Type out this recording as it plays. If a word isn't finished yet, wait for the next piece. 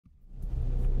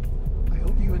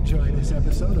this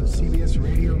episode of CBS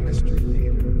Radio Mystery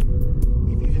Theater.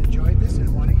 If you've enjoyed this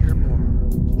and want to hear more,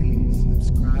 please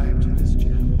subscribe to this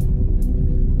channel.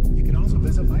 You can also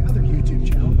visit my other YouTube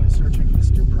channel by searching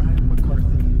Mr. Brian McCarthy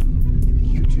in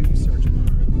the YouTube search bar.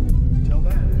 Till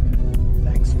then,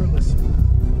 thanks for listening.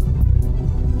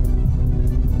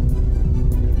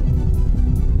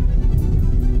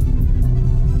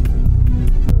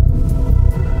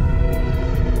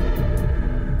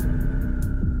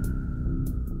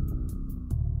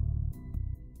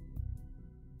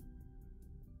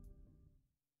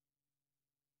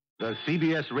 The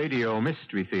CBS Radio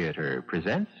Mystery Theater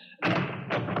presents...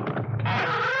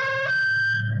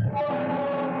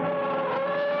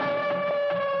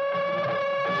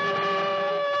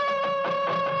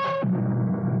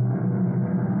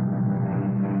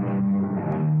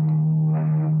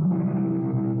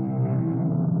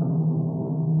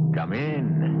 Come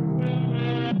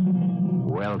in.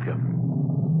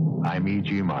 Welcome. I'm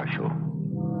E.G. Marshall.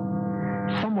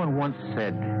 Someone once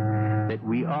said that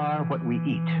we are what we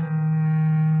eat.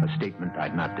 A statement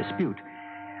I'd not dispute.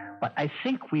 But I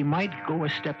think we might go a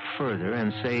step further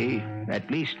and say, at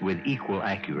least with equal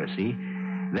accuracy,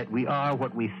 that we are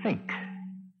what we think.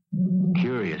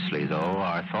 Curiously, though,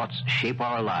 our thoughts shape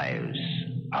our lives,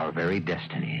 our very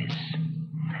destinies.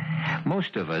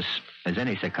 Most of us, as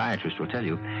any psychiatrist will tell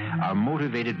you, are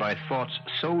motivated by thoughts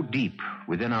so deep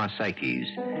within our psyches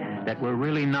that we're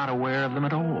really not aware of them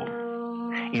at all.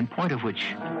 In point of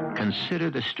which, consider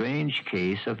the strange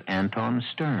case of Anton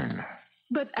Stern.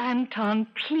 But Anton,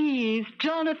 please,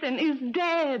 Jonathan is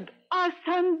dead. Our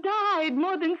son died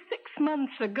more than 6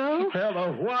 months ago.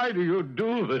 Stella, why do you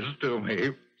do this to me?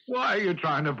 Why are you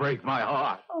trying to break my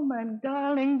heart? Oh, my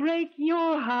darling, break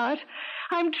your heart.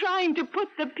 I'm trying to put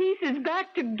the pieces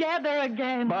back together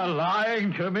again. By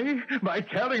lying to me? By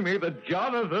telling me that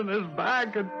Jonathan is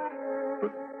back and...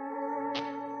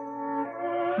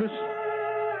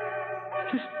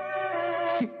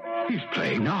 He's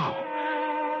playing now.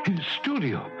 In the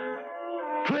studio.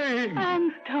 Playing.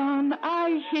 Anton,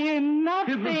 I hear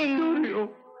nothing. In the studio.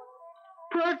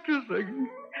 Practicing.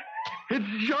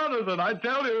 It's Jonathan, I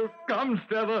tell you. Come,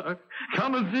 Stella.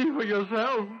 Come and see for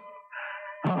yourself.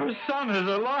 Our son is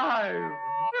alive.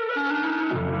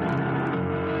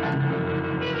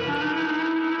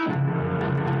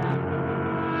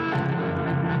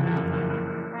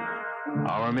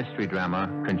 Our mystery drama,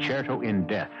 Concerto in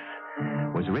Death,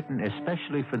 was written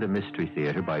especially for the Mystery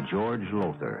Theater by George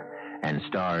Lowther and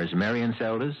stars Marian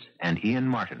Seldes and Ian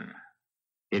Martin.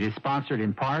 It is sponsored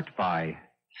in part by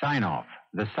Sign-Off,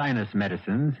 the sinus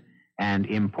medicines, and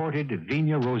imported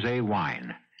Vigna Rosé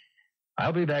wine.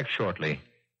 I'll be back shortly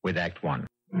with Act One.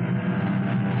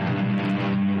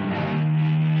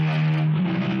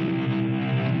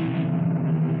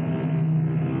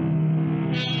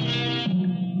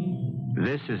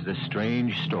 This is the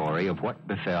strange story of what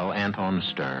befell Anton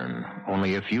Stern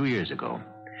only a few years ago.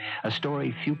 A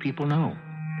story few people know.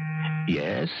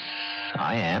 Yes,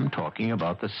 I am talking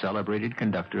about the celebrated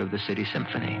conductor of the City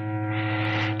Symphony.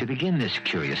 To begin this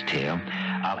curious tale,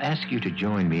 I'll ask you to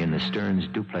join me in the Stearns'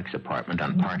 duplex apartment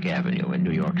on Park Avenue in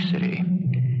New York City.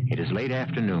 It is late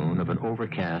afternoon of an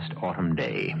overcast autumn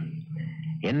day.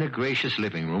 In the gracious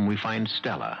living room, we find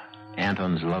Stella,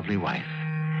 Anton's lovely wife,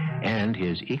 and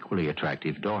his equally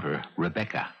attractive daughter,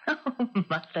 Rebecca. Oh,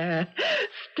 Mother,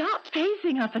 stop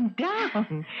pacing up and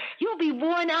down. You'll be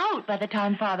worn out by the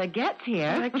time Father gets here.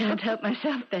 I can't help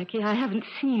myself, Becky. I haven't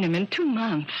seen him in 2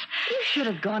 months. You should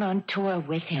have gone on tour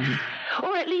with him,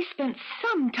 or at least spent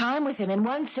some time with him in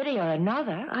one city or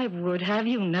another. I would have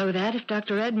you know that if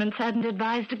Dr. Edmonds hadn't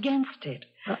advised against it.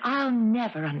 Well, I'll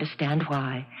never understand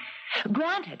why.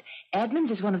 Granted,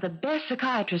 Edmonds is one of the best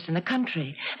psychiatrists in the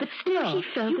country, but still... He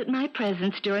felt that my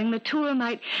presence during the tour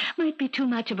might be too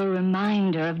much of a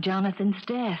reminder of Jonathan's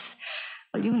death.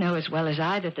 Well, you know as well as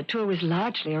I that the tour was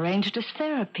largely arranged as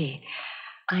therapy.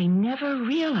 I never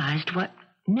realized what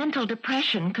mental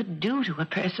depression could do to a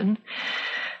person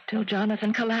till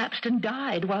Jonathan collapsed and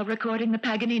died while recording the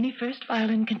Paganini First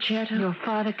Violin Concerto. Your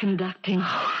father conducting.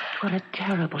 Oh, what a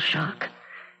terrible shock.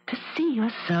 To see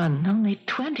your son, only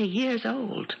 20 years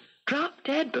old, drop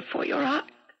dead before your eyes.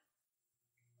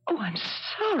 Oh, I'm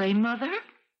sorry, Mother.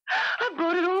 I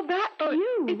brought it all back to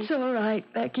you. It's all right,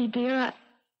 Becky, dear.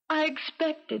 I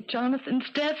expected Jonathan's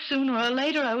death sooner or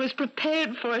later. I was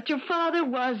prepared for it. Your father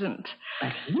wasn't.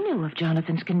 But he knew of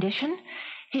Jonathan's condition,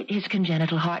 his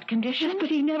congenital heart condition. Yes, but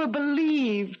he never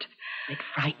believed. It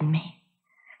frightened me.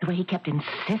 The way he kept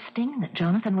insisting that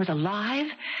Jonathan was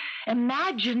alive.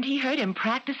 Imagined he heard him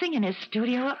practicing in his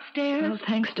studio upstairs. Well,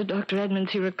 thanks to Dr.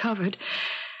 Edmonds, he recovered.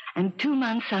 And 2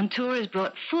 months on tour has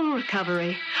brought full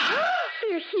recovery.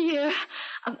 we're here.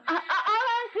 I'll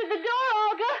answer the door,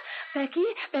 Olga.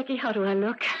 Becky, how do I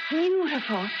look?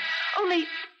 Beautiful. Only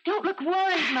don't look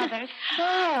worried, Mother.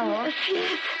 Smile.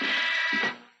 Yes.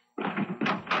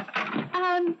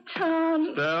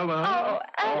 Anton. Stella.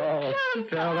 Oh, Anton.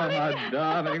 Stella,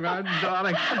 my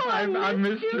darling. I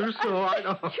missed you so.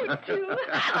 You too.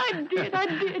 I did,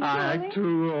 I, darling.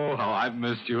 too. Oh, how I've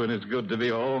missed you, and it's good to be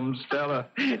home, Stella.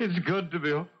 It's good to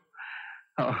be home.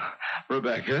 Oh,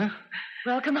 Rebecca.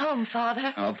 Welcome home,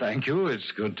 Father. Oh, thank you.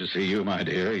 It's good to see you, my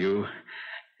dear. You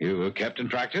were kept in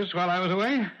practice while I was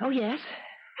away? Oh, yes.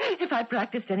 If I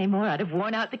practiced any more, I'd have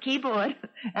worn out the keyboard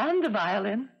and the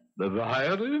violin. The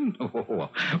violin? Oh,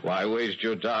 why waste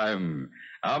your time?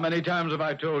 How many times have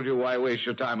I told you why waste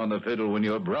your time on the fiddle when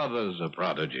your brother's a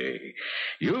prodigy?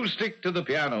 You stick to the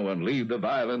piano and leave the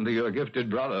violin to your gifted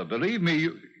brother. Believe me,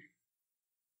 you...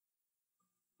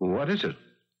 What is it?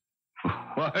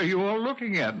 Why are you all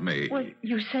looking at me? Well,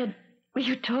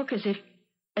 you talk as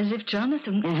if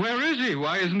Jonathan... Well, where is he?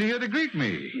 Why isn't he here to greet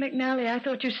me? McNally, I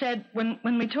thought you said, when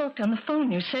we talked on the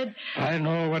phone, you said... I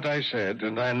know what I said,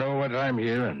 and I know what I'm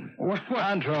hearing.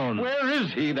 Anton. Where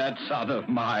is he, that son of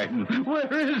mine?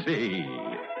 Where is he?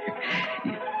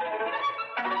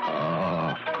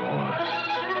 Oh, of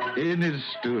course. In his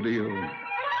studio.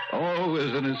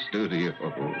 Always in his studio.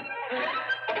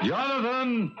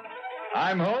 Jonathan,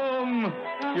 I'm home.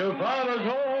 Your father's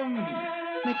home.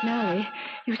 McNally,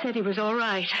 you said he was all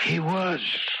right. He was.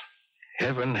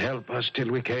 Heaven help us till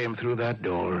we came through that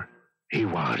door. He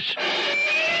was.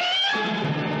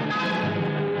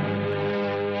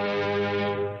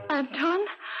 Anton?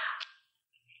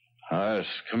 Yes,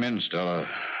 come in, Stella.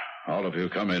 All of you,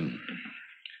 come in.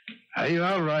 Are you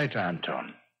all right,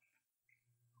 Anton?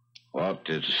 What?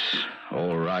 It's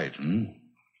all right,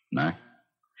 Nah?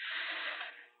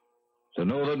 To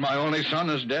know that my only son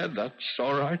is dead, that's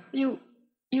all right? You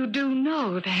do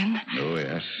know, then? Oh,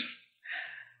 yes.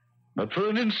 But for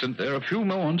an instant there, a few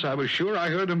moments, I was sure I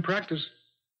heard him practice.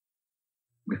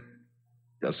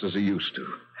 Just as he used to.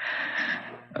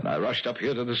 And I rushed up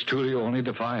here to the studio only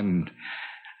to find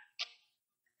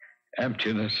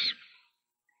emptiness.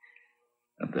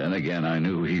 And then again, I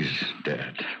knew he's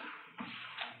dead.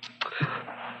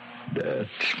 Dead.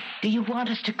 Do you want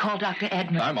us to call Dr.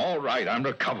 Edmund? I'm all right. I'm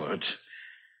recovered.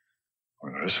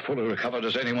 We're as fully recovered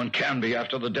as anyone can be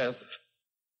after the death of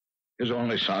his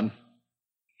only son.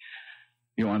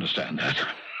 You understand that?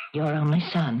 Your only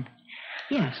son.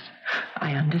 Yes,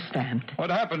 I understand.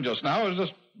 What happened just now is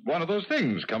just one of those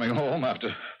things. Coming home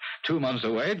after 2 months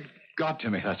away, it got to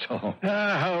me, that's all.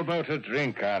 How about a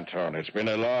drink, Anton? It's been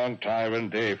a long tiring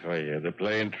day for you. The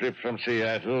plane trip from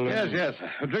Seattle. Yes.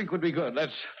 A drink would be good.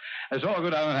 Let's all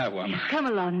go down and have one. Come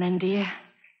along, then, dear.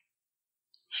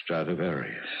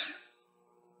 Stradivarius.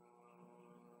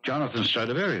 Jonathan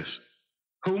Stradivarius.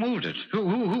 Who moved it?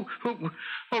 Who?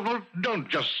 Well, don't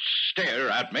just stare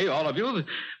at me, all of you.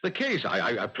 The case,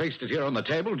 I placed it here on the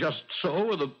table just so,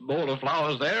 with a bowl of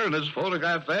flowers there and his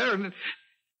photograph there, and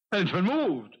it's been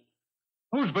moved.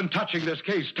 Who's been touching this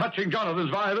case, touching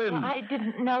Jonathan's violin? Well, I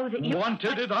didn't know that you...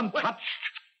 Wanted it untouched.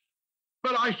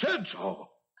 But I said so.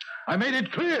 I made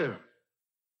it clear.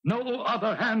 No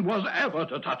other hand was ever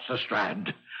to touch the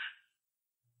Strad.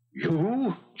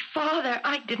 You? Father,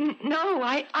 I didn't know.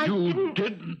 I You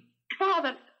didn't?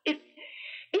 Father,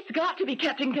 it's got to be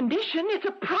kept in condition. It's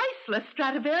a priceless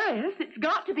Stradivarius. It's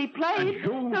got to be played. And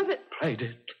you so that... played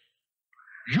it?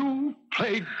 You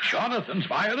played Jonathan's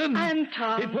violin?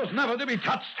 Anton. It was never to be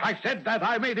touched. I said that.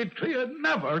 I made it clear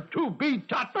never to be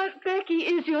touched. But Becky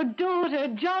is your daughter,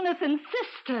 Jonathan's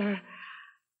sister.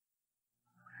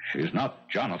 She's not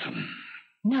Jonathan.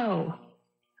 No.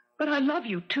 But I love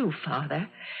you too, Father.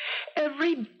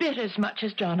 Every bit as much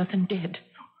as Jonathan did.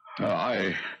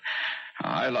 I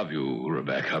love you,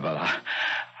 Rebecca, but I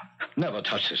never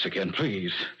touch this again,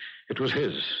 please. It was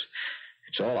his.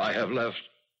 It's all I have left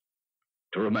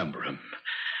to remember him.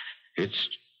 It's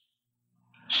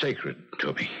sacred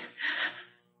to me.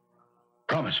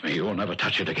 Promise me you'll never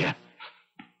touch it again.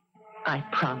 I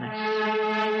promise.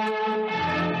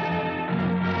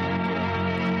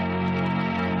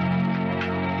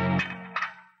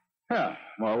 Yeah,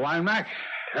 more wine, Mac?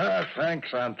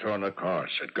 Thanks, Anton, of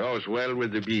course. It goes well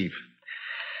with the beef.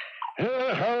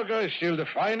 Olga is still the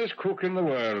finest cook in the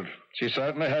world. She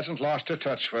certainly hasn't lost her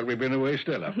touch while we've been away,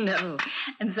 Stella. No,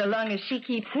 and so long as she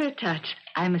keeps her touch,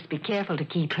 I must be careful to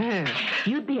keep hers.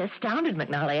 You'd be astounded,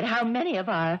 McNally, at how many of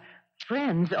our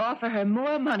friends offer her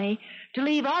more money to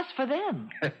leave us for them.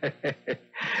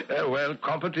 Well,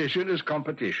 competition is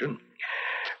competition.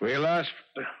 We'll ask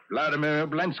Vladimir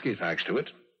Blensky, thanks to it.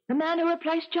 The man who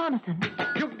replaced Jonathan.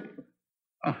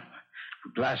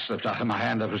 glass slipped out of my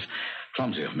hand. That was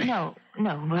clumsy of me. No,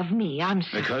 of me. I'm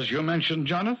sorry. Because you mentioned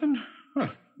Jonathan? Huh,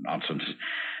 nonsense.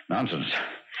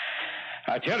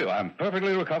 I tell you, I'm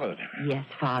perfectly recovered. Yes,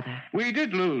 Father. We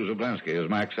did lose Oblensky, as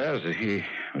Max says. He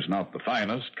was not the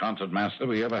finest concertmaster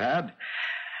we ever had.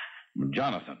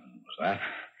 Jonathan was that.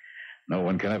 No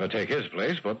one can ever take his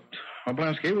place, but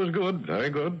Oblensky was good. Very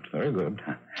good.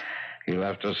 He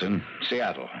left us in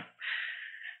Seattle.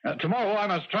 Tomorrow I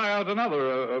must try out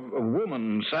another, a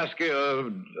woman, Saskia,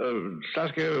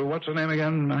 what's her name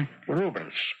again?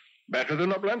 Rubens. Better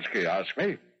than Oblensky, ask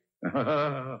me.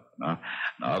 No,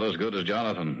 not as good as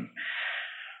Jonathan.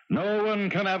 No one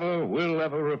will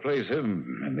ever replace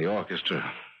him in the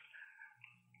orchestra.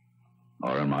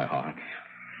 Or in my heart.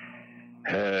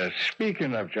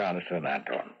 Speaking of Jonathan,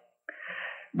 Anton,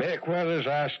 Bakewell has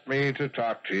asked me to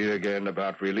talk to you again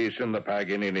about releasing the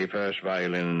Paganini first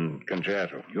violin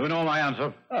concerto. You know my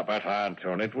answer. But,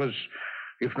 Anton, it was,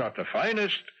 if not the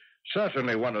finest,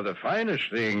 certainly one of the finest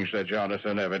things that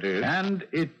Jonathan ever did. And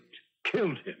it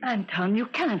killed him. Anton, you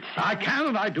can't say I can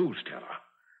and I do, Stella.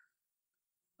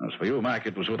 As for you, Mac,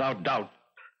 it was without doubt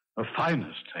the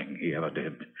finest thing he ever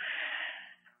did. Do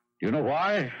you know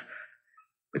why?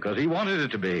 Because he wanted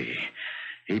it to be.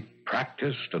 He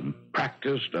practiced and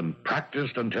practiced and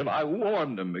practiced until I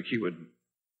warned him he would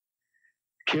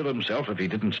kill himself if he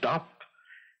didn't stop.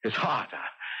 His heart.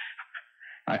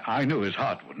 I knew his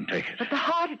heart wouldn't take it. But the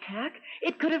heart attack,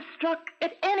 it could have struck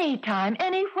at any time,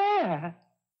 anywhere.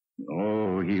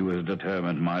 Oh, he was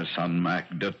determined, my son, Mac.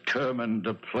 Determined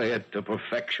to play it to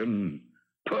perfection.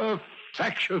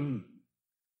 Perfection.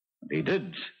 And he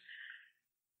did.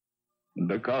 And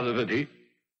because of it,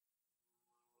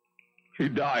 he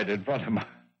died in front of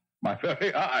my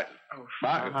very eyes. Oh,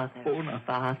 Father.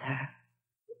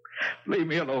 Leave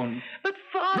me alone. But,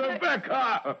 Father...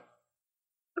 Rebecca!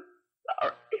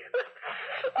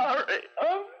 Sorry.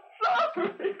 I'm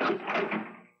sorry.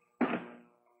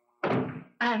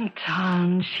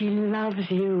 Anton, she loves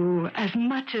you as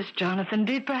much as Jonathan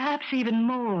did, perhaps even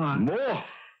more. More?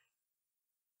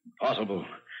 Impossible.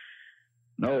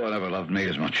 No one ever loved me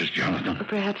as much as Jonathan. But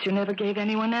perhaps you never gave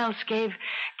anyone else, gave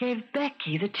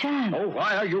Becky the chance. Oh,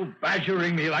 why are you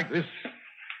badgering me like this?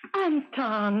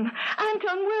 Anton,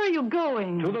 where are you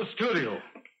going? To the studio.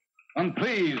 And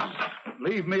please,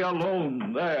 leave me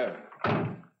alone there.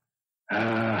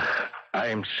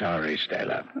 I'm sorry,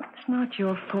 Stella. It's not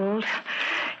your fault.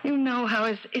 You know how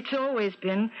it's always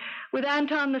been. With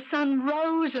Anton, the sun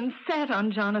rose and set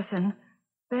on Jonathan.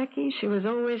 Becky, she was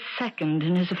always second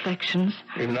in his affections.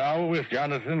 And now, with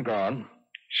Jonathan gone,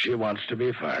 she wants to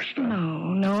be first. Huh?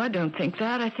 No, I don't think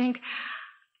that.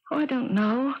 I don't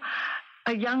know.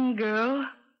 A young girl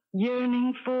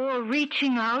yearning for,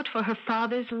 reaching out for her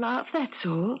father's love, that's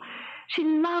all. She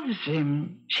loves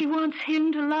him. She wants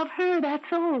him to love her,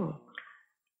 that's all.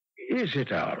 Is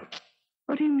it all?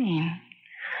 What do you mean?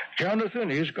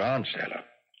 Jonathan is gone, Stella.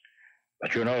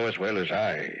 But you know as well as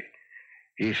I,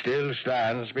 he still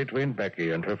stands between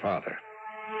Becky and her father.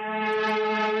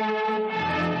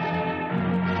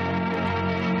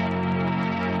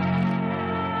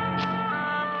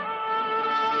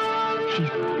 She's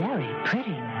very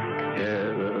pretty,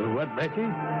 Mac. What, Becky?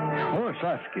 Oh,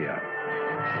 Saskia.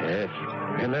 Yes,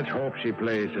 and let's hope she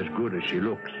plays as good as she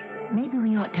looks. Maybe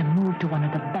we ought to move to one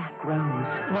of the back rows.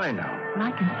 Why now? Well,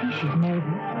 I can see she's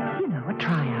nervous. You know, a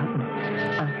tryout.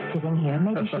 And I'm sitting here.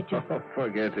 Maybe she just...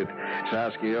 Forget it.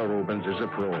 Saskia Rubens is a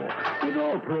pro. And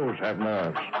all pros have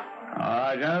nerves. All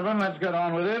right, gentlemen, let's get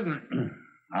on with it.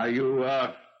 Are you,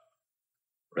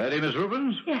 ready, Miss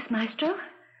Rubens? Yes, Maestro.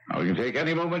 Oh, you can take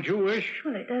any moment you wish.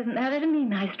 Well, it doesn't matter to me,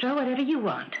 Maestro. Whatever you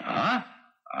want. Huh?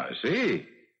 I see.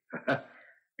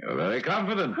 You're very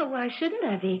confident. Oh, why shouldn't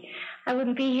I be? I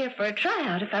wouldn't be here for a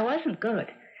tryout if I wasn't good.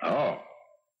 Oh.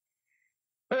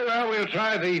 Very well, we'll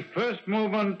try the first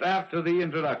movement after the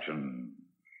introduction.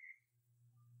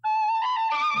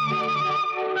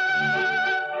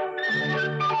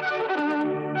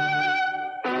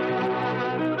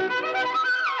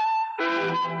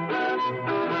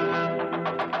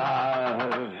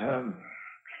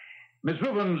 Miss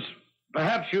Rubens,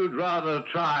 perhaps you'd rather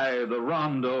try the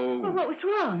rondo. Well, what was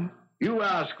wrong? You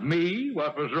ask me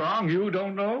what was wrong. You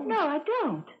don't know? No, I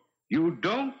don't. You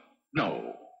don't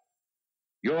know.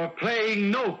 You're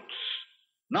playing notes,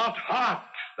 not heart.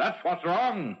 That's what's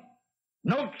wrong.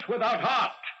 Notes without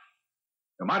heart.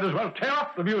 You might as well tear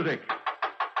up the music.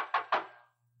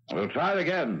 We'll try it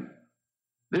again.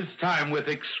 This time with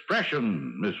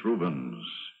expression, Miss Rubens.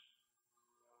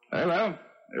 Very well.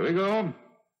 Here we go.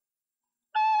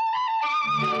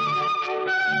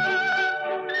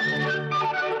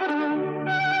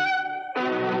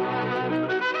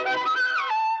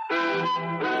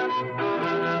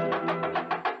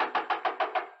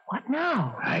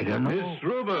 I don't know. Miss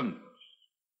Rubens.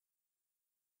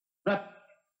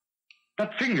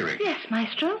 That fingering. Yes,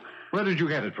 Maestro. Where did you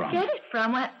get it from? Get it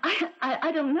from?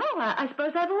 I don't know. I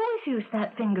suppose I've always used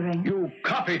that fingering. You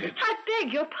copied it. I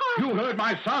beg your pardon. You heard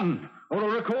my son on a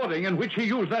recording in which he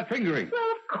used that fingering.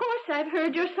 Well, of course I've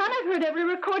heard your son. I've heard every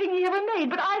recording he ever made,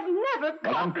 but I've never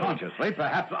copied. Well, unconsciously,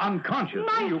 perhaps unconsciously.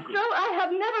 Maestro, I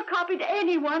have never copied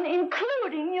anyone,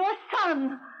 including your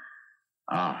son.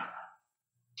 Ah.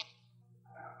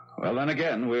 Well, then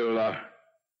again, we'll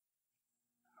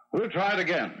try it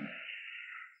again.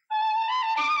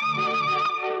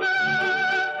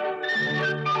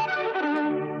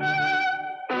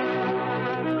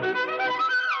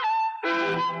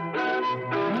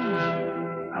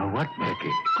 What,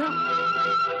 Becky? Well,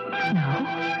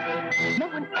 no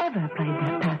one ever played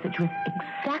that passage with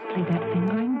exactly that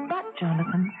fingering but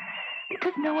Jonathan,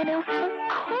 because no one else ever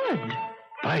could.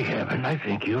 By heaven, I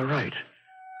think you're right.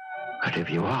 But if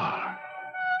you are,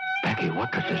 Becky,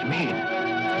 what does this mean?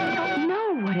 I don't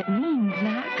know what it means,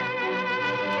 Mac.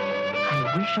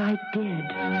 I wish I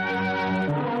did.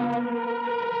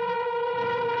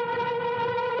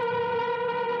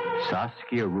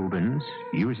 Saskia Rubens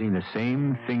using the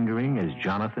same fingering as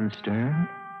Jonathan Stern?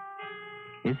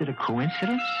 Is it a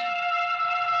coincidence?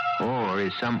 Or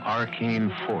is some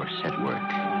arcane force at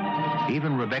work?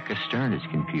 Even Rebecca Stern is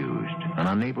confused and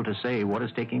unable to say what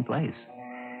is taking place.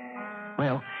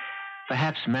 Well,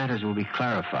 perhaps matters will be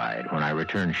clarified when I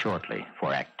return shortly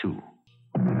for Act 2.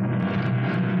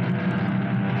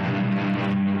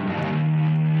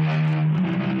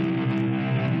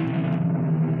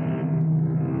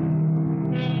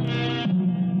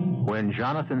 When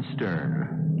Jonathan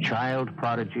Stern, child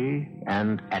prodigy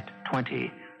and at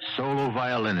 20, solo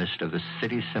violinist of the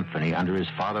City Symphony under his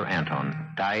father Anton,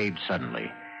 died suddenly,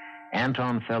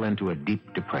 Anton fell into a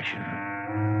deep depression.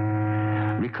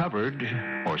 Recovered,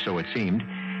 or so it seemed,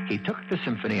 he took the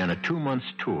symphony on a 2-month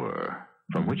tour,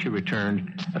 from which he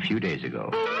returned a few days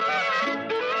ago.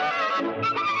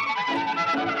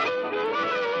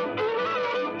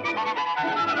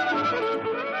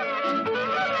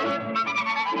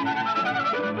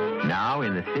 Now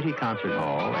in the City Concert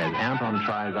Hall, as Anton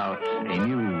tries out a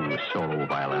new solo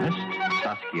violinist,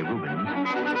 Saskia Rubens,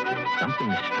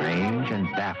 something strange and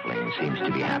baffling seems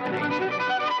to be happening.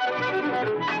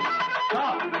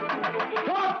 Stop!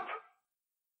 Stop!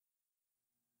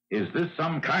 Is this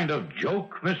some kind of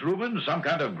joke, Miss Rubens? Some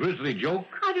kind of grisly joke?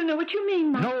 I don't know what you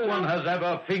mean, Maestro. No one has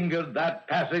ever fingered that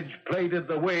passage, played it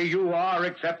the way you are,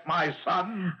 except my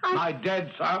son, my dead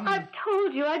son. I've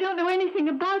told you I don't know anything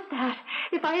about that.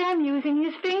 If I am using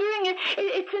his fingering,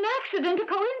 it's an accident, a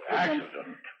coincidence.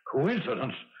 Accident?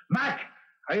 Coincidence? Mac,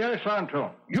 Yes,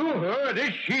 Anton. you heard.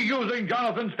 Is she using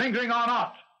Jonathan's fingering or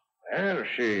not? Well,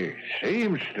 she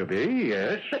seems to be,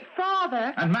 yes. But,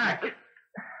 Father... And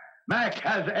Mac,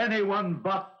 has anyone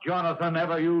but Jonathan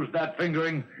ever used that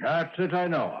fingering? That's it, I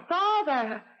know of.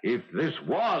 Father... If this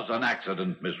was an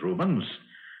accident, Miss Rubens,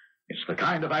 it's the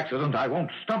kind of accident I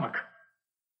won't stomach.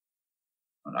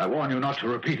 And I warn you not to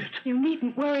repeat it. You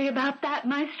needn't worry about that,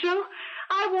 Maestro.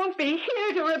 I won't be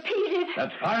here to repeat it.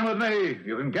 That's fine with me.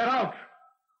 You can get out.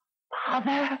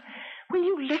 Father, will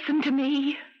you listen to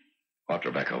me? What,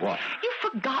 Rebecca, what?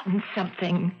 You've forgotten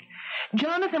something.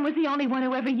 Jonathan was the only one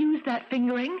who ever used that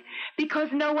fingering because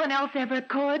no one else ever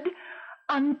could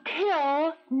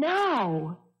until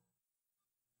now.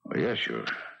 Oh, yes, you're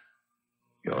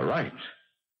right.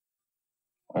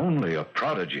 Only a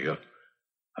prodigy, a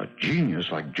genius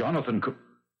like Jonathan could...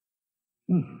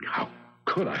 How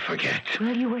could I forget?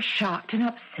 Well, you were shocked and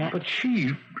upset. But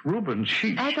Rubens,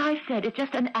 As I said, it's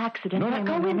just an accident, a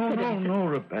coincidence. No,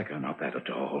 Rebecca, not that at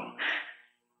all.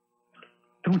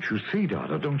 Don't you see,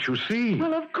 daughter, don't you see?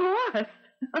 Well, of course.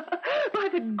 By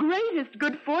the greatest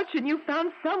good fortune, you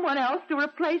found someone else to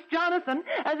replace Jonathan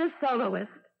as a soloist.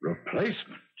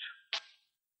 Replacement?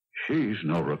 She's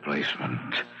no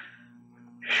replacement.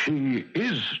 She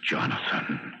is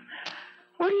Jonathan.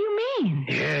 What do you mean?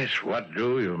 Yes, what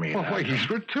do you mean? Oh, why, he's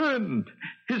returned.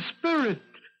 His spirit.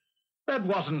 That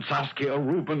wasn't Saskia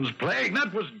Rubens playing.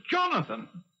 That was Jonathan.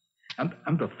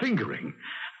 And the fingering.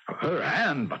 Her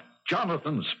hand, but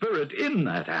Jonathan's spirit in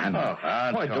that hand. Oh,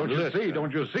 Anton, why, don't you listen. see?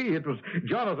 Don't you see? It was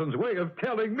Jonathan's way of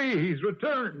telling me he's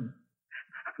returned.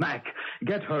 Mac,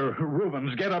 get her,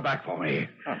 Rubens, get her back for me.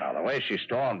 Oh, now, the way she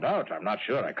stormed out, I'm not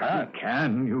sure I can. You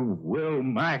can, you will,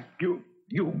 Mac.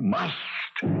 You must.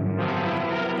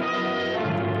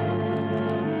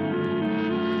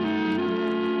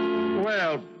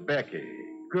 Well, Becky,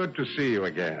 good to see you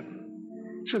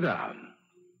again. Sit down.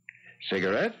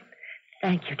 Cigarette?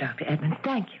 Thank you, Dr. Edmonds.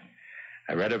 Thank you.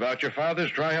 I read about your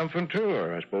father's triumphant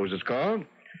tour, I suppose it's called.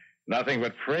 Nothing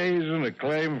but praise and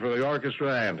acclaim for the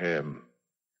orchestra and him.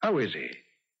 How is he?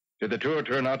 Did the tour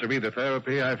turn out to be the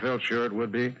therapy I felt sure it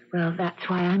would be? Well, that's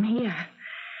why I'm here.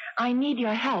 I need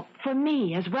your help for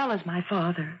me as well as my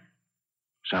father.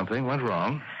 Something went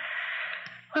wrong?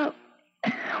 Well,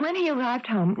 when he arrived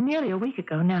home nearly a week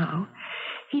ago now,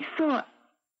 he thought...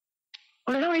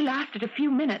 Well, it only lasted a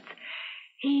few minutes.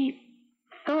 He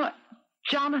thought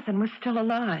Jonathan was still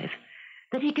alive,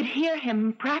 that he could hear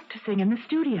him practicing in the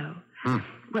studio.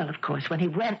 Well, of course, when he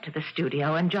went to the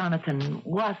studio and Jonathan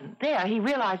wasn't there, he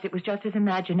realized it was just his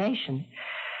imagination.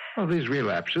 Well, these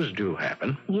relapses do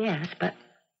happen. Yes, but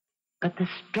the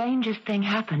strangest thing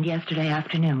happened yesterday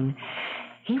afternoon.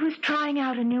 He was trying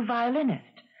out a new violinist,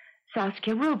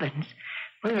 Saskia Rubens.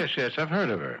 Yes, I've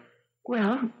heard of her.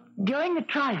 Well, during the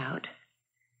tryout,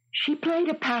 she played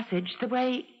a passage the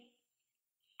way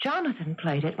Jonathan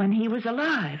played it when he was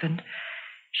alive, and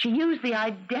she used the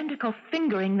identical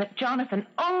fingering that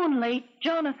only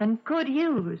Jonathan could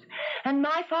use. And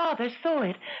my father saw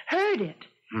it, heard it.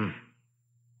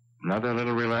 Another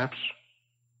little relapse?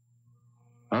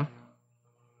 Huh?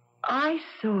 I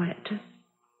saw it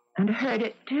and heard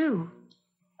it too.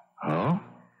 Oh?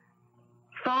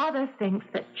 Father thinks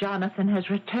that Jonathan has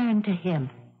returned to him.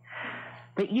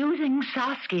 That using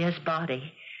Saskia's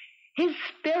body, his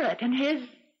spirit and his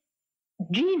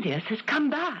genius has come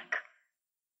back.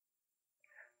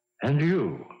 And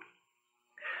you?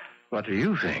 What do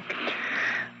you think?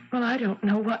 Well, I don't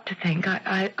know what to think.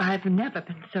 I've never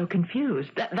been so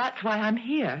confused. That's why I'm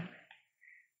here.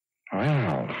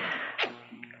 Well,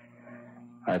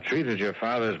 I treated your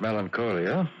father's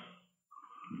melancholia.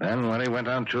 Then when he went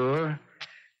on tour,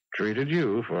 treated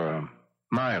you for a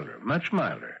milder, much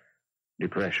milder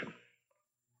depression.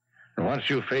 And once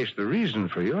you faced the reason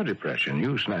for your depression,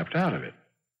 you snapped out of it.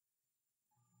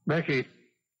 Becky,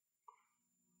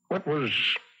 what was...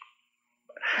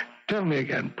 Tell me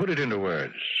again, put it into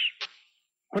words.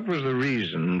 What was the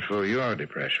reason for your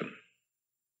depression?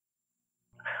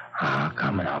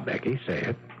 Come now, Becky, say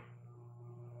it.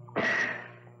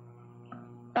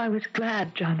 I was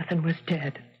glad Jonathan was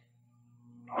dead.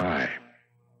 Why?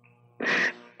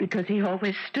 Because he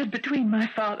always stood between my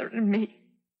father and me.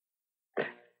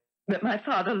 That my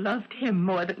father loved him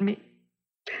more than me.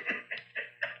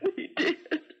 He did.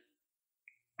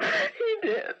 He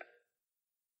did.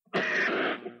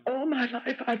 All my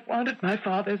life I've wanted my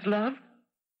father's love.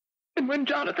 And when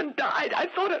Jonathan died, I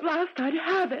thought at last I'd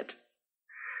have it.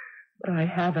 But I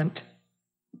haven't.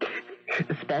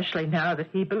 Especially now that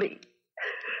he believes.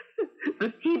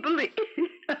 That he believes.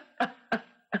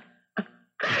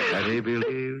 That he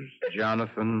believes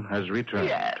Jonathan has returned.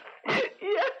 Yes.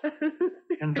 Yes.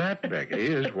 And that, Becky,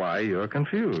 is why you're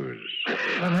confused.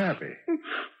 Unhappy.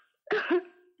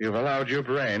 You've allowed your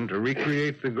brain to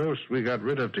recreate the ghost we got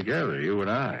rid of together, you and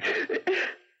I.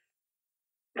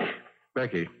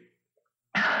 Becky,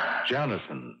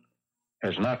 Jonathan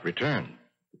has not returned.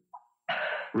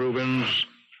 Rubens,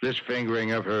 this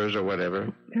fingering of hers or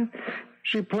whatever,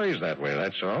 she plays that way,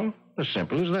 that's all. As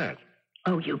simple as that.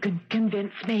 Oh, you can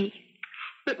convince me.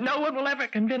 But no one will ever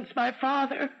convince my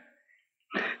father.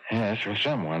 Yes, well,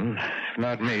 someone, if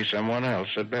not me, someone else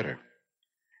had better.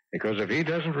 Because if he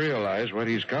doesn't realize what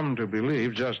he's come to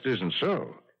believe just isn't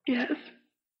so. Yes.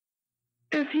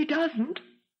 If he doesn't.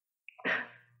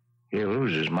 He'll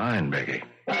lose his mind, Becky.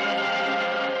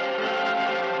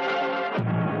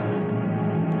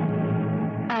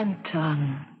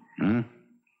 Anton.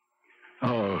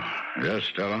 Oh, yes,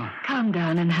 Stella? Come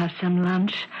down and have some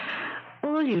lunch.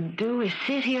 All you do is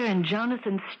sit here in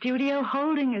Jonathan's studio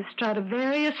holding his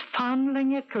Stradivarius,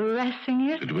 fondling it, caressing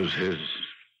it. It was his.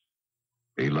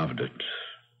 He loved it.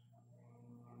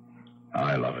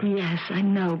 I love it. Yes, I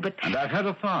know, but... And I've had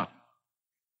a thought.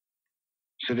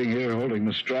 Sitting here holding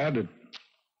the Strad,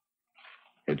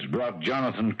 it's brought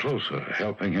Jonathan closer,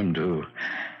 helping him to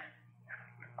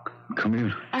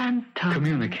communicate.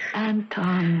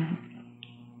 Anton.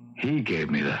 He gave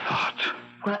me the thought.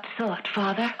 What thought,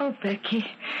 Father? Oh, Becky.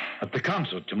 At the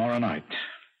concert tomorrow night,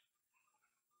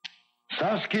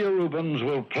 Saskia Rubens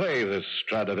will play this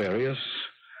Stradivarius.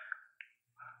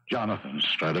 Jonathan's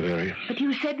Stradivarius. But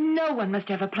you said no one must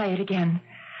ever play it again.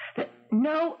 That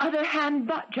no other hand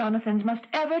but Jonathan's must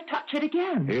ever touch it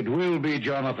again. It will be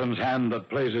Jonathan's hand that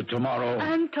plays it tomorrow.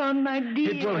 Anton, my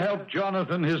dear. It will help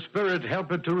Jonathan, his spirit,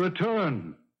 help it to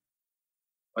return.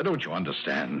 Why, don't you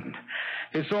understand?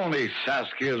 It's only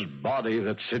Saskia's body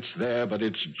that sits there, but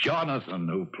it's Jonathan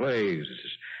who plays.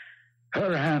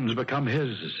 Her hands become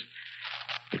his.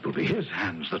 It will be his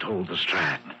hands that hold the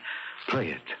Strad.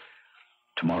 Play it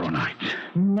tomorrow night.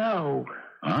 No.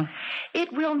 Huh?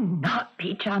 It will not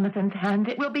be Jonathan's hand.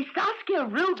 It will be Saskia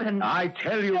Rubens. I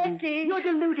tell you... Becky, you're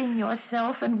deluding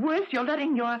yourself, and worse, you're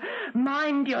letting your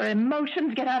mind, your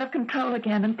emotions get out of control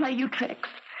again and play you tricks.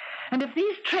 And if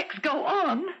these tricks go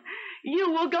on, you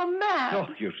will go mad. Oh,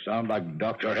 you sound like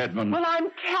Dr. Edmund. Well,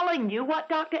 I'm telling you what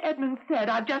Dr. Edmund said.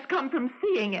 I've just come from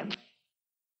seeing him.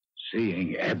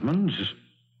 Seeing Edmonds?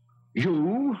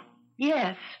 You?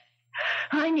 Yes.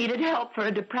 I needed help for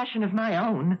a depression of my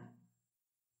own.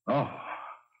 Oh.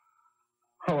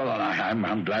 Oh, well,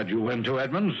 I'm glad you went to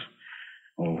Edmonds.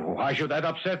 Oh, why should that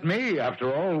upset me?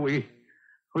 After all, we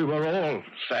were all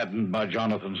saddened by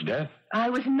Jonathan's death. I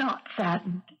was not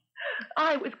saddened.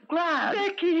 I was glad.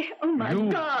 Becky, oh, my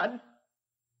God.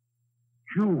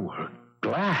 You were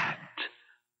glad?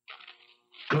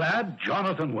 Glad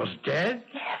Jonathan was dead?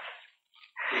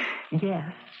 Yes.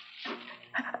 Yes.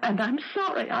 And I'm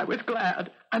sorry I was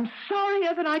glad. I'm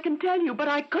sorrier than I can tell you, but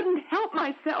I couldn't help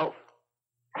myself.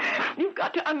 You've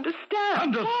got to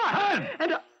understand. Understand?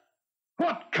 And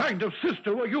what kind of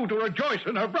sister were you to rejoice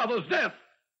in her brother's death?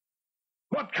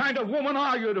 What kind of woman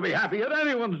are you to be happy at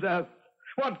anyone's death?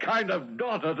 What kind of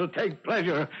daughter to take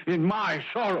pleasure in my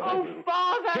sorrow? Oh,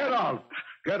 Father! Get out.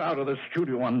 Get out of the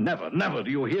studio and never, do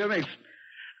you hear me?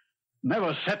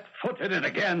 Never set foot in it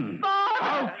again.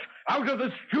 Father! Out of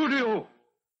the studio.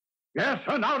 Yes,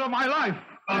 and out of my life.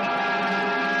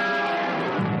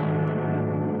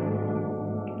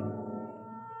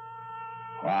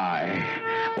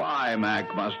 Why,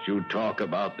 Mac, must you talk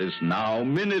about this now,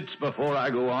 minutes before I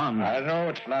go on? I know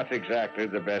it's not exactly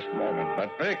the best moment,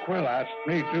 but Vic will ask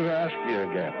me to ask you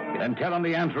again. Then tell him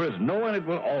the answer is no, and it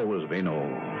will always be no.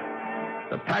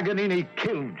 The Paganini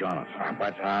killed Jonathan.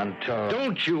 But Anton...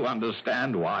 Don't you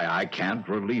understand why I can't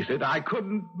release it? I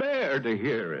couldn't bear to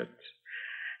hear it.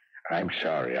 I'm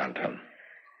sorry, Anton.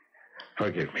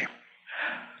 Forgive me.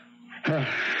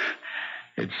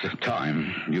 It's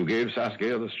time. You gave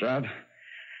Saskia the Strad?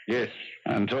 Yes.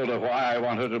 And told her why I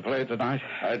wanted to play tonight?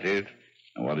 I did.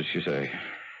 And what did she say?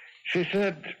 She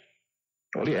said...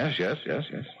 Oh, yes.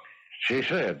 She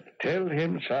said, tell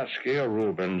him Saskia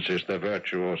Rubens is the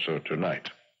virtuoso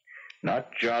tonight,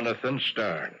 not Jonathan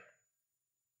Stern.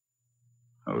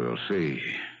 Oh, we'll see.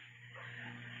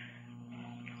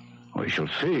 We shall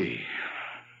see.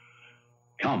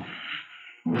 Come.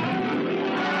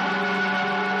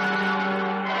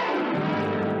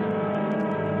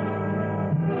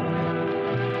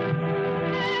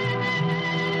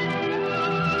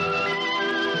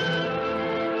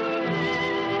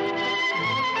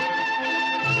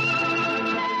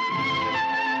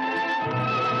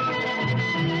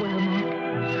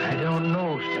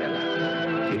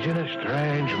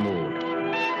 Strange mood.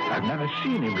 I've never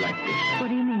seen him like this. What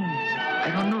do you mean? I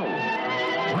don't know.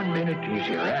 1 minute he's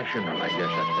irrational, I guess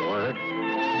that's the word.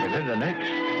 And then the next,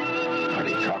 well,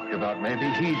 he talked about maybe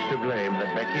he's to blame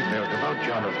that Becky felt about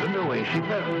Jonathan the way she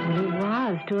felt. He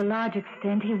was. To a large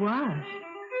extent, he was.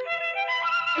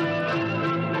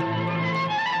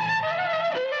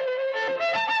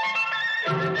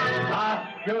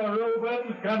 Saskia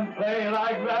Rubens can play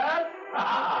like that?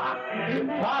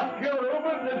 Saskia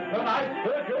Rubens is tonight's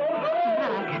virtuoso.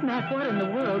 Mac, what in the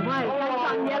world? Why is that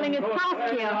son yelling at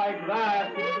Saskia? Like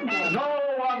that. No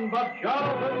one but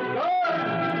Jonathan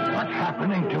Stern. What's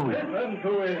happening to him? Listen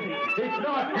to him. It's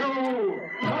not you.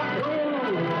 Not you.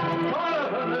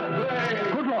 Jonathan is playing.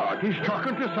 Good Lord, he's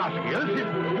talking to Saskia.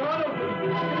 Jonathan,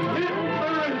 his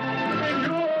spirit in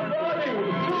your body, in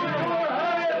your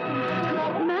head.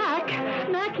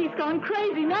 Mac, he's gone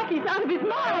crazy. Mac, he's out of his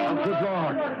mind. Good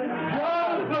Lord.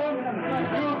 Jonathan,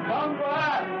 you come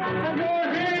back. You're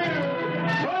here.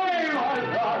 Play, my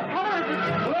son.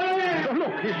 Play. Oh,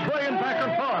 look, he's swaying back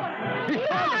and forth. He's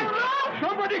falling.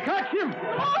 Somebody catch him.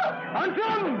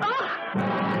 Anton!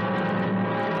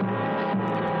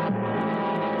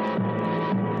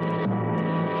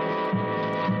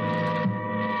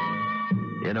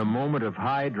 In a moment of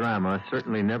high drama,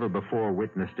 certainly never before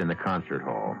witnessed in the concert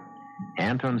hall,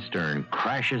 Anton Stern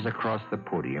crashes across the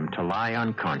podium to lie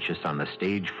unconscious on the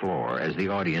stage floor as the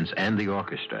audience and the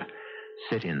orchestra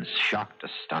sit in shocked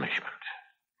astonishment.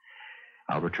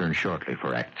 I'll return shortly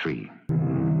for Act 3.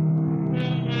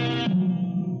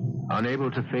 Unable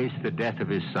to face the death of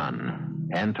his son,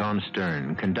 Anton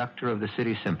Stern, conductor of the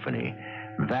City Symphony,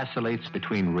 vacillates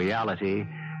between reality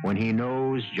when he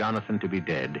knows Jonathan to be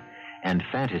dead and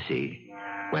fantasy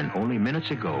when only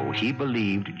minutes ago he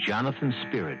believed Jonathan's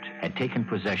spirit had taken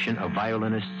possession of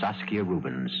violinist Saskia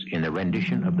Rubens in the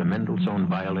rendition of the Mendelssohn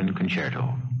Violin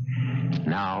Concerto.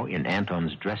 Now, in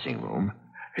Anton's dressing room...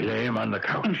 Lay him on the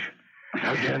couch.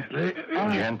 Now,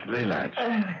 gently, lads.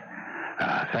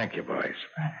 Thank you, boys.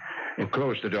 And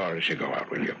close the door as you go out,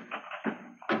 will you?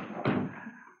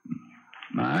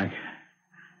 Mark?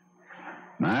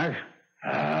 Mark?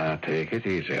 Take it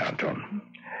easy, Anton.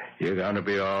 You're going to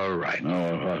be all right.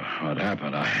 No, what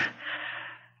happened?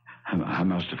 I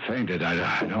must have fainted.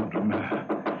 I don't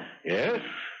remember. Yes?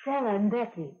 Stella and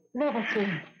Becky, let us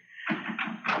in.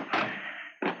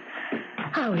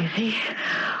 How is he?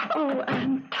 Oh,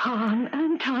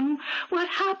 Anton, what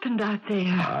happened out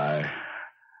there?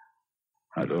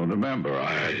 I don't remember.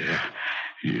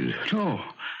 No.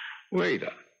 Wait.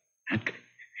 It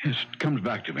comes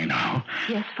back to me now.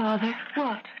 Yes, Father.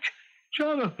 What?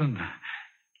 Jonathan.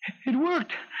 It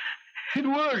worked. It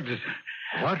worked.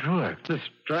 What worked? The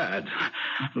Strad.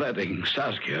 Letting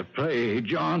Saskia play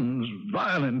John's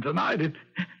violin tonight. It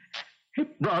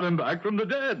brought him back from the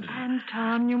dead.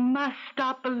 Anton, you must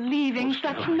stop believing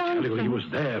such I nonsense. tell you, he was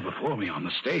there before me on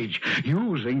the stage,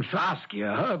 using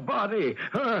Saskia, her body,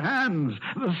 her hands.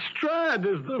 The Strad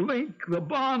is the link, the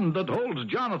bond that holds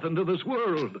Jonathan to this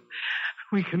world.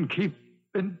 We can keep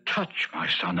in touch, my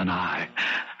son and I,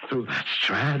 through that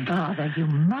Strad. Father, you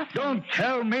must... Don't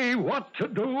tell me what to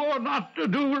do or not to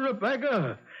do,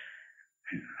 Rebecca.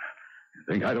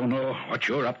 You think I don't know what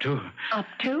you're up to? Up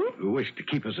to? You wish to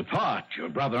keep us apart, your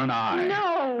brother and I.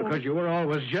 No. Because you were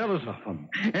always jealous of him,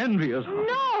 envious of him.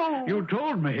 No. You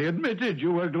told me, admitted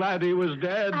you were glad he was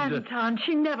dead. Anton,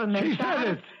 she never meant She that. said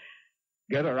it.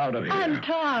 Get her out of here.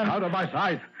 Anton. Out of my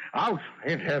sight. Out.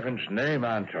 In heaven's name,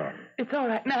 Anton. It's all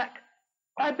right, Mac.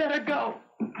 I better go.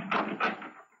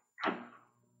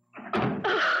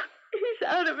 He's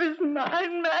out of his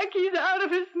mind, Mac. He's out of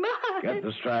his mind. Get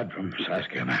the Strad from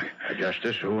Saskia, Mac. Just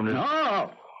as soon as...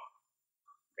 No.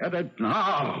 Get it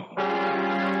now.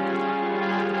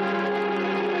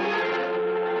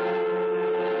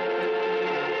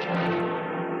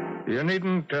 You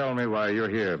needn't tell me why you're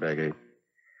here, Becky.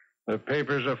 The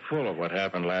papers are full of what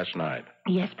happened last night.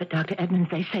 Yes, but Dr. Edmonds,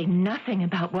 they say nothing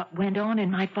about what went on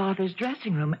in my father's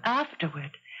dressing room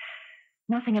afterward.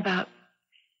 Nothing about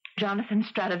Jonathan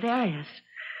Stradivarius.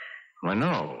 Why,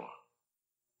 no.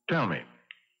 Tell me.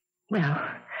 Well,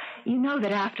 you know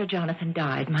that after Jonathan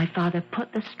died, my father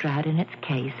put the Strad in its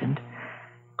case and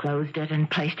closed it and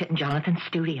placed it in Jonathan's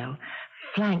studio,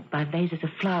 flanked by vases of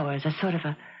flowers, a sort of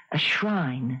a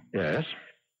shrine. Yes.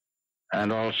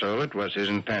 And also it was his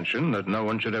intention that no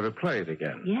one should ever play it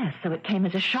again. Yes, so it came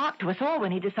as a shock to us all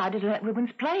when he decided to let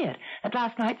Rubens play it at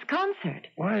last night's concert.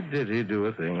 Why did he do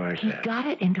a thing like He that? got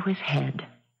it into his head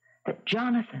that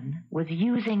Jonathan was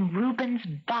using Rubens'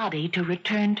 body to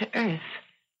return to Earth.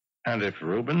 And if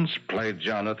Rubens played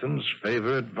Jonathan's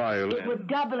favorite violin... It would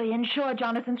doubly ensure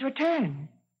Jonathan's return.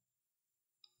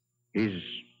 He's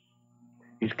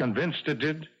convinced it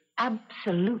did?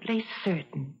 Absolutely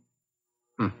certain.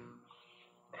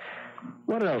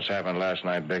 What else happened last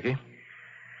night, Becky?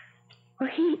 Well,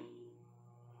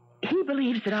 he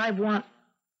believes that I want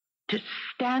to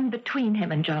stand between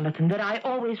him and Jonathan, that I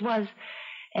always was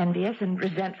envious and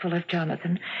resentful of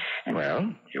Jonathan. And,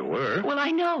 Well, you were. well,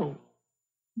 I know.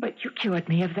 But you cured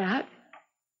me of that.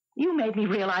 You made me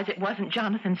realize it wasn't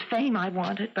Jonathan's fame I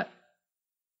wanted, but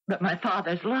my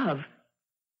father's love.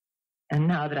 And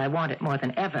now that I want it more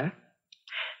than ever,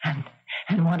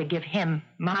 and want to give him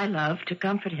my love to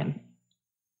comfort him,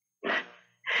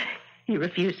 he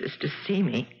refuses to see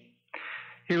me.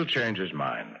 He'll change his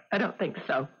mind. I don't think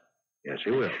so. Yes,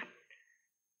 he will.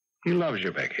 He loves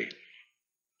you, Becky.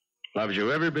 Loves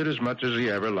you every bit as much as he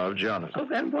ever loved Jonathan. Oh,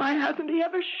 then why hasn't he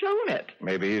ever shown it?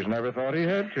 Maybe he's never thought he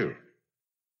had to.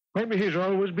 Maybe he's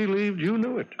always believed you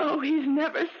knew it. Oh, he's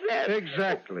never said.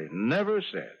 Exactly. Never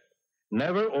said.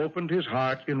 Never opened his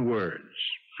heart in words.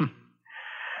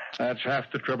 That's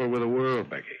half the trouble with the world,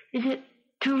 Becky. Is it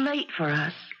too late for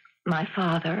us, my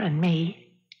father and me?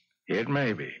 It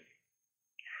may be.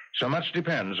 So much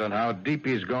depends on how deep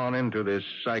he's gone into this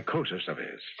psychosis of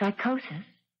his. Psychosis?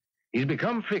 He's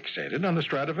become fixated on the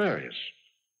Stradivarius.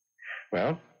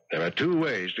 Well, there are two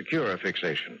ways to cure a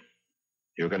fixation.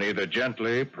 You can either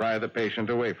gently pry the patient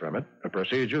away from it, a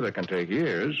procedure that can take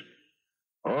years,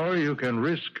 or you can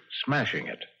risk smashing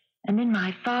it. And in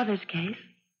my father's case?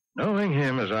 Knowing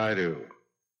him as I do,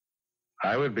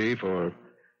 I would be for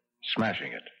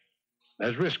smashing it.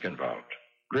 There's risk involved,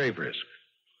 grave risk,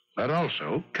 but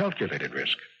also calculated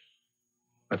risk.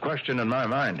 The question in my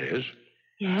mind is...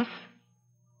 Yes?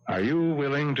 Are you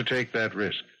willing to take that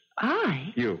risk?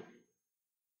 I? You.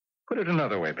 Put it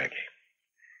another way, Becky.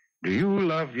 Do you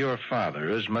love your father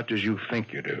as much as you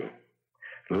think you do?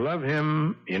 Love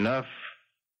him enough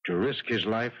to risk his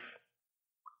life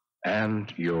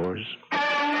and yours?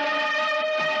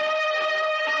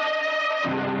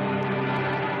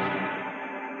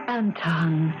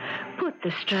 Anton,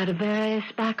 the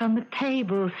Stradivarius back on the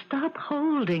table. Stop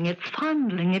holding it,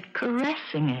 fondling it,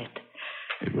 caressing it.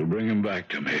 It will bring him back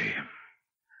to me.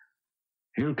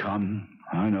 He'll come.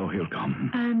 I know he'll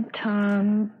come.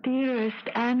 Anton, dearest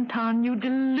Anton, you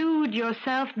delude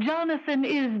yourself. Jonathan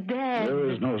is dead. There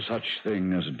is no such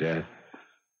thing as death.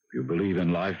 If you believe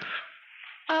in life.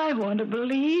 I want to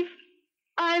believe.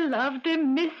 I loved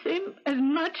him, miss him as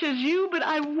much as you, but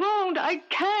I won't. I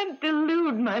can't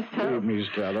delude myself. Leave me,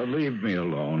 Stella. Leave me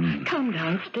alone. Come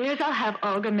downstairs. I'll have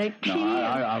Olga make tea. No,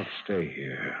 I'll stay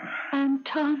here.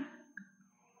 Anton.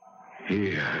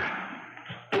 Here.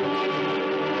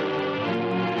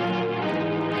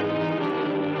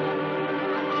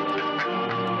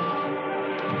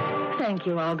 Thank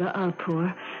you, Olga. I'll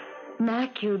pour.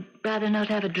 Mac, you'd rather not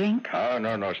have a drink? Oh,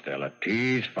 no, Stella.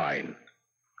 Tea's fine.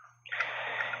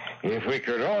 If we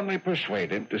could only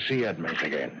persuade him to see Edmonds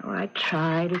again. Oh, I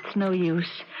tried. It's no use.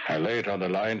 I lay it on the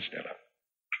line, Stella.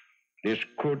 This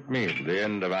could mean the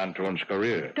end of Anton's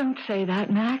career. Don't say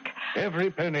that, Mac.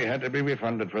 Every penny had to be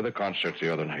refunded for the concerts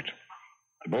the other night.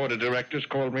 The board of directors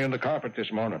called me on the carpet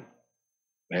this morning.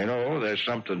 They know there's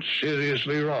something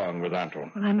seriously wrong with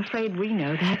Anton. Well, I'm afraid we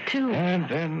know that, too. And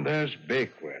then there's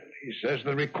Bakewell. He says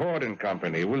the recording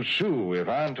company will sue if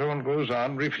Anton goes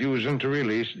on refusing to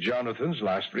release Jonathan's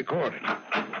last recording.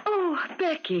 Oh,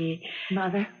 Becky.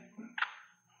 Mother.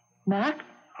 Mac?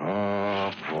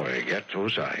 Oh, boy, get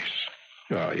those eyes.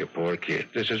 Oh, you poor kid.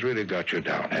 This has really got you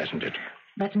down, hasn't it?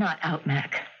 But not out,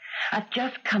 Mac. I've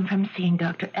just come from seeing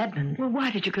Dr. Edmonds. Well, why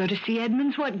did you go to see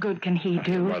Edmonds? What good can he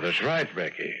do? Your mother's right,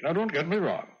 Becky. Now, don't get me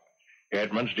wrong.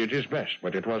 Edmonds did his best,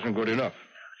 but it wasn't good enough.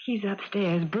 He's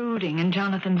upstairs, brooding in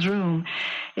Jonathan's room.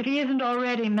 If he isn't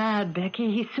already mad,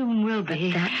 Becky, he soon will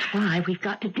be. But that's why we've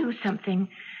got to do something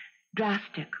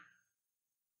drastic.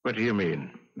 What do you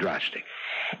mean, drastic?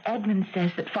 Edmund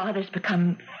says that Father's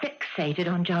become fixated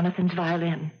on Jonathan's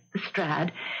violin, the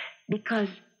Strad, because,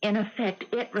 in effect,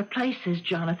 it replaces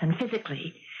Jonathan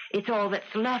physically. It's all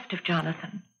that's left of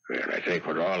Jonathan. Well, I think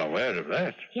we're all aware of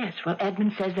that. Yes, well,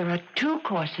 Edmund says there are two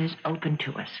courses open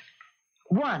to us.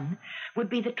 One would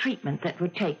be the treatment that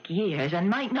would take years and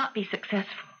might not be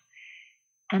successful.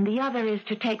 And the other is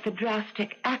to take the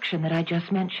drastic action that I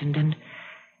just mentioned and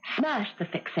smash the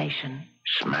fixation.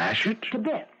 Smash it? To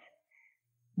bits.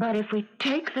 But if we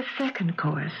take the second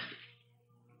course,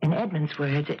 in Edmund's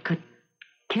words, it could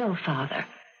kill Father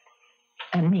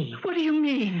and me. What do you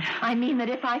mean? I mean that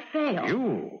if I fail...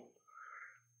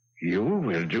 You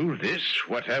will do this,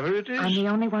 whatever it is? I'm the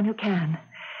only one who can.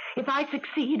 If I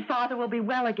succeed, Father will be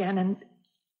well again, and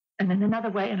in another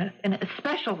way, in a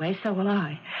special way, so will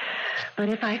I. But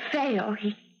if I fail,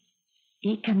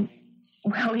 he can...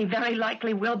 Well, he very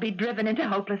likely will be driven into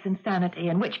hopeless insanity,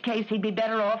 in which case he'd be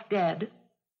better off dead.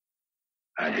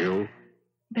 And you?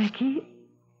 Becky,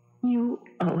 you...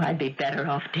 Oh, I'd be better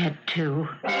off dead, too.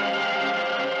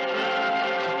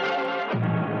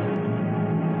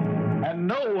 And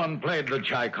no one played the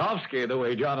Tchaikovsky the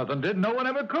way Jonathan did. No one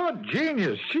ever could.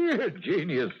 Genius, sheer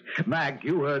genius. Mac,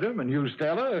 you heard him, and you,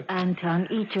 Stella. Anton,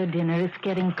 eat your dinner. It's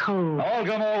getting cold.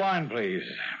 Olga, more wine, please.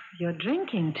 You're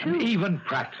drinking, too. And even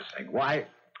practicing. Why,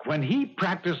 when he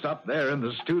practiced up there in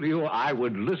the studio, I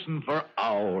would listen for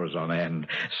hours on end.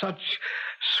 Such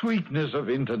sweetness of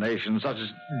intonation, such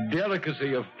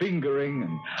delicacy of fingering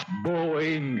and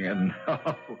bowing, and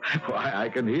why, I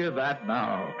can hear that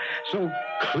now. So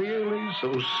clearly,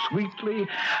 so sweetly,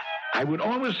 I would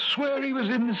almost swear he was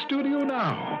in the studio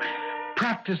now,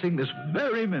 practicing this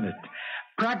very minute,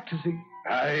 practicing.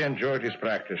 I enjoyed his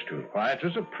practice, too. Why, it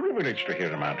was a privilege to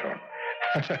hear him, Anton.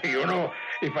 You know,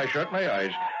 if I shut my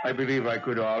eyes, I believe I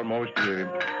could almost hear him.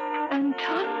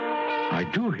 Anton? I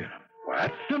do hear him.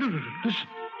 What? No. Listen.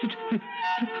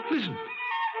 Listen.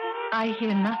 I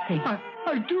hear nothing.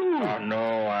 I do. Oh,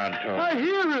 no, Anton. I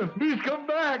hear him. He's come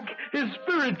back. His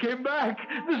spirit came back.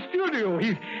 The studio.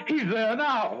 He's there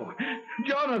now.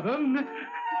 Jonathan.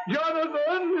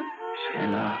 Jonathan.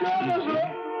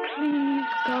 Please,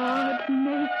 God,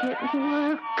 make it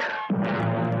work.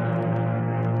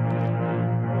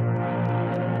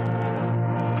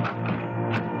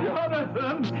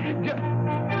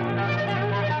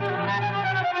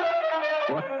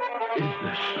 What is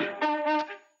this?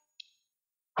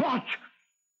 What?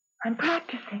 I'm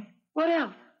practicing. What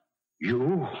else?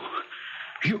 You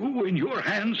in your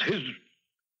hands,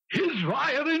 His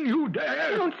violin, you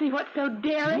dare? I don't see what's so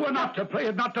daring. You are not to play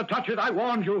it, not to touch it. I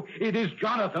warned you. It is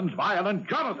Jonathan's violin.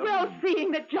 Jonathan. Well,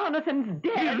 seeing that Jonathan's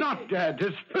dead. He's not dead.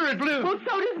 His spirit lives. Well,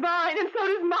 so does mine, and so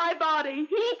does my body.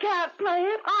 He can't play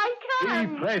it. I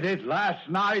can. He played it last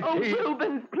night. Oh,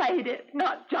 Reuben's played it,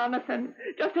 not Jonathan.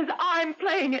 Just as I'm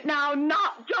playing it now,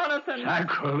 not Jonathan.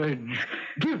 Sacrilege.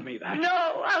 Give me that.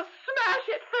 No, I'll smash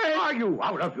it first. Are you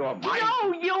out of your mind?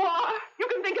 No, you are. You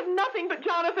can think of nothing but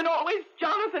Jonathan, always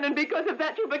Jonathan, and because of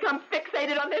that you become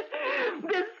fixated on this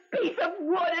piece of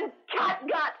wood and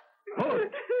catgut. Wood?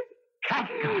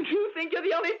 Catgut? You think you're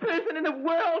the only person in the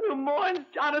world who mourns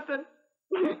Jonathan.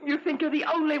 You think you're the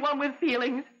only one with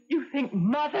feelings. You think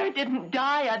Mother didn't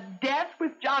die a death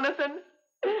with Jonathan.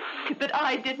 That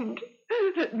I didn't.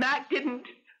 That Mac didn't.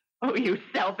 Oh, you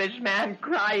selfish man,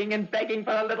 crying and begging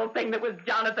for a little thing that was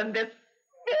Jonathan, this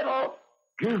fiddle.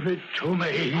 Give it to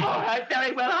me. All right,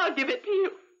 very well, I'll give it to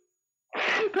you.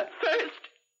 But first,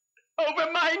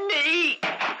 over my knee.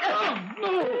 Oh,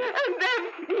 no. And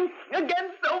then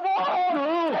against the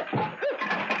wall.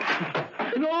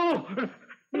 No.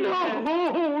 No.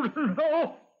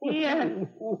 No. Here.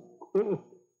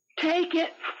 Take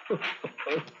it.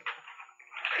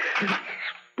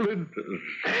 Splinters.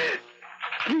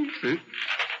 Pieces.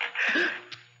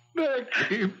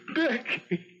 Becky. Becky?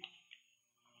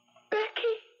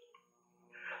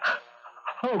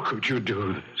 How could you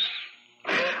do this?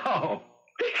 How?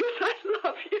 Because I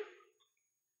love you.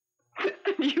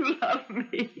 And you love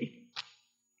me.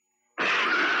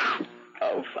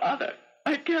 Oh, Father,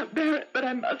 I can't bear it, but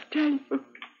I must tell you.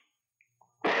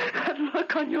 That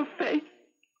look on your face.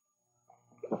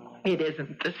 It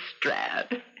isn't the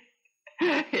Strad.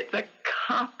 It's a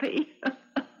copy.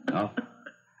 No.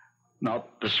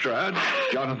 Not the Strad?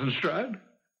 Jonathan Strad?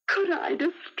 Could I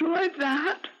destroy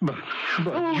that? But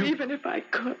you... Even if I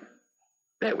could.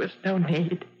 There was no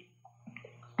need.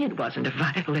 It wasn't a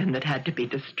violin that had to be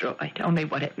destroyed, only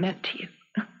what it meant to you.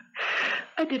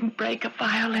 I didn't break a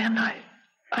violin.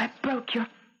 I broke your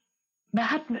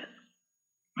madness.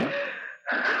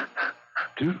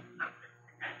 Do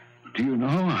you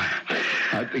know?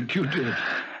 I think you did.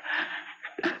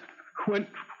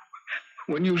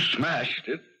 When you smashed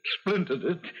it, splintered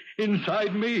it,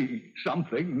 inside me,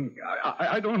 something,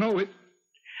 I don't know,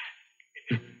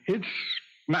 it's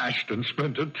smashed and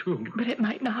splintered too. But it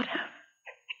might not have.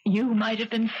 You might have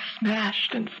been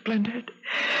smashed and splintered.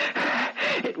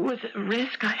 It was a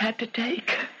risk I had to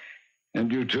take.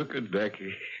 And you took it,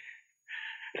 Becky.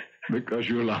 Because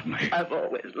you love me. I've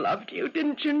always loved you.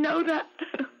 Didn't you know that?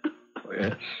 Oh,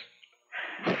 yes.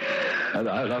 And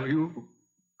I love you.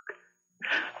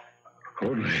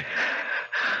 Only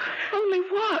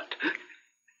what?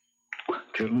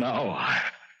 Till now,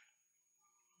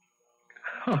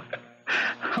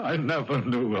 I never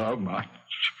knew how much.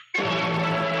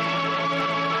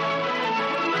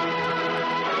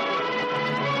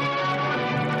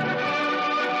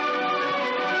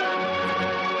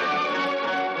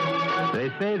 They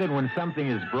say that when something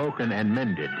is broken and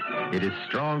mended, it is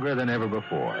stronger than ever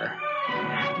before.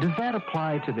 Does that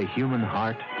apply to the human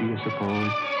heart, do you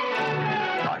suppose?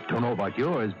 I don't know about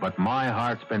yours, but my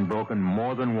heart's been broken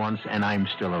more than once, and I'm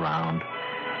still around.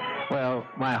 Well,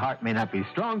 my heart may not be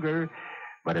stronger,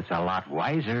 but it's a lot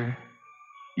wiser.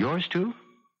 Yours, too?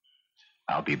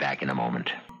 I'll be back in a moment.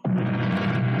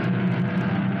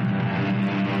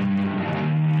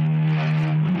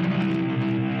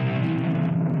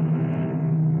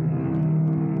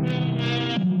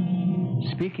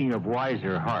 Speaking of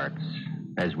wiser hearts,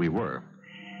 as we were,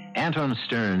 Anton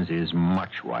Stearns is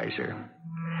much wiser.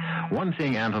 One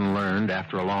thing Anton learned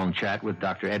after a long chat with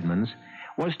Dr. Edmonds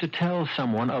was to tell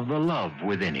someone of the love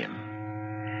within him.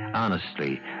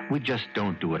 Honestly, we just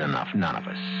don't do it enough, none of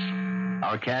us.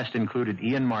 Our cast included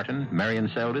Ian Martin, Marian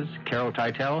Seldes, Carol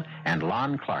Teitel, and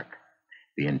Lon Clark.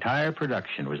 The entire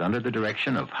production was under the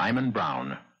direction of Hyman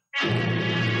Brown.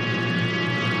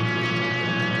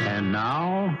 And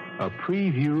now, a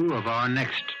preview of our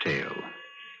next tale.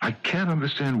 I can't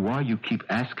understand why you keep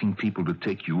asking people to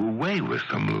take you away with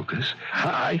them, Lucas.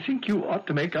 I think you ought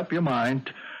to make up your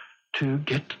mind to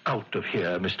get out of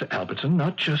here, Mr. Alberton,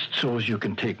 not just so as you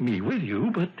can take me with you,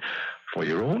 but for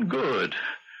your own good.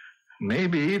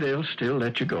 Maybe they'll still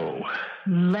let you go.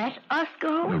 Let us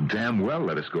go? Well, damn well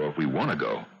let us go if we want to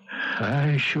go.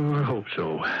 I sure hope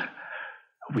so.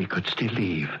 We could still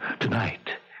leave tonight.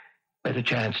 Better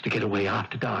chance to get away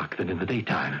after dark than in the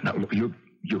daytime. Now,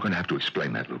 you're going to have to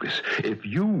explain that, Lucas. If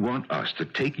you want us to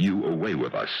take you away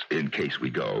with us in case we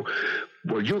go,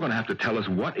 well, you're going to have to tell us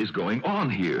what is going on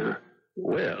here.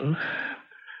 Well,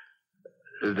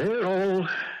 they're all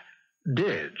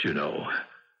dead, you know.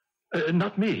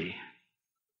 Not me.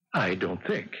 I don't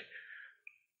think.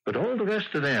 But all the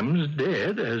rest of them's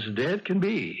dead as dead can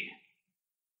be.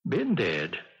 Been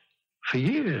dead for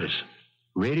years.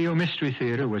 Radio Mystery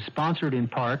Theater was sponsored in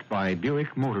part by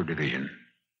Buick Motor Division.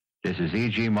 This is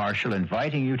E.G. Marshall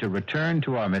inviting you to return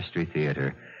to our Mystery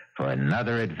Theater for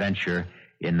another adventure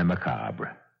in the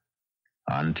macabre.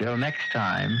 Until next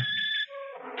time,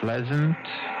 pleasant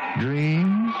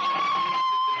dreams.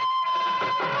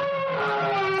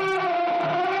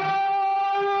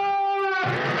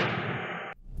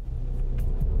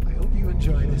 I hope you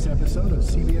enjoyed this episode of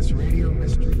CBS Radio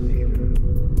Mystery Theater.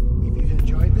 If you've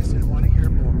enjoyed this and want to hear